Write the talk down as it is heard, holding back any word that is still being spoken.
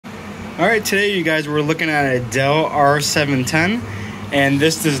Alright, today you guys, we're looking at a Dell R710, and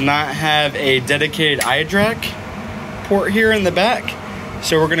this does not have a dedicated iDrac port here in the back.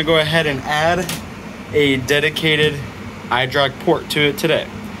 So we're going to go ahead and add a dedicated iDrac port to it today.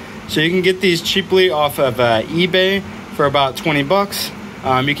 So you can get these cheaply off of eBay for about 20 bucks.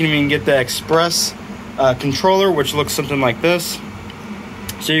 You can even get the Express controller, which looks something like this.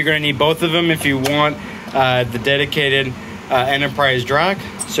 So you're going to need both of them if you want the dedicated enterprise DRAC.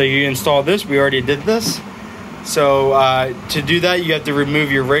 So you install this. We already did this. So to do that, you have to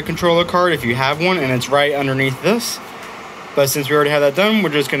remove your RAID controller card if you have one, and it's right underneath this. But since we already have that done, we're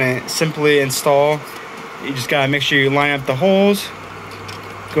just going to simply install. You just got to make sure you line up the holes.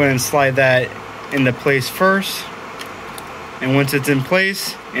 Go ahead and slide that into place first. And once it's in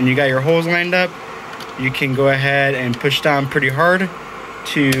place and you got your holes lined up, you can go ahead and push down pretty hard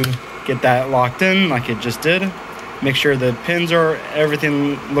to get that locked in like it just did. Make sure the pins are,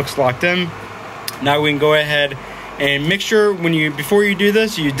 everything looks locked in. Now we can go ahead and make sure before you do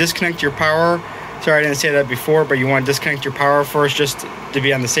this, you disconnect your power. Sorry, I didn't say that before, but you want to disconnect your power first just to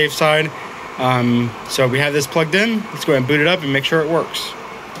be on the safe side. So we have this plugged in. Let's go ahead and boot it up and make sure it works.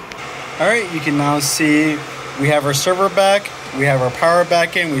 All right, you can now see we have our server back. We have our power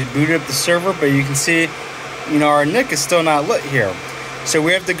back in. We booted up the server, but you can see, our NIC is still not lit here. So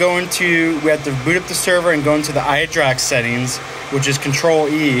we have to boot up the server and go into the iDrac settings, which is Control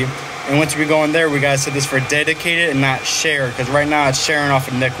E. And once we go in there, we gotta set this for dedicated and not shared, because right now it's sharing off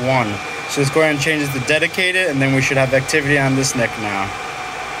of NIC 1. So let's go ahead and change it to dedicated, and then we should have activity on this NIC now.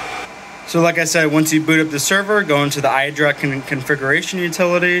 So like I said, once you boot up the server, go into the iDrac configuration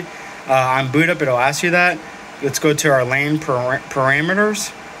utility. On boot up, it'll ask you that. Let's go to our lane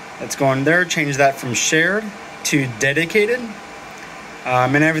parameters. Let's go in there, change that from shared to dedicated.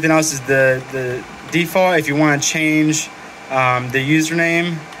 And everything else is the default. If you want to change the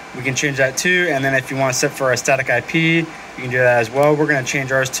username, we can change that too. And then if you want to set for a static IP, you can do that as well. We're going to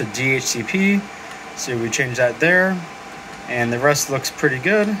change ours to DHCP. So we change that there. And the rest looks pretty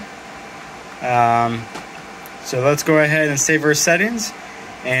good. So let's go ahead and save our settings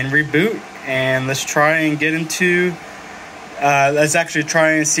and reboot. And let's try and get into, let's actually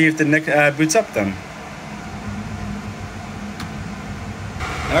try and see if the NIC boots up then.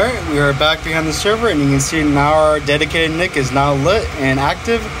 Alright, we are back behind the server, and you can see now our dedicated NIC is now lit and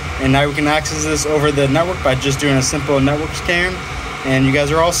active, and now we can access this over the network by just doing a simple network scan, and you guys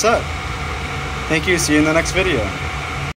are all set. Thank you, see you in the next video.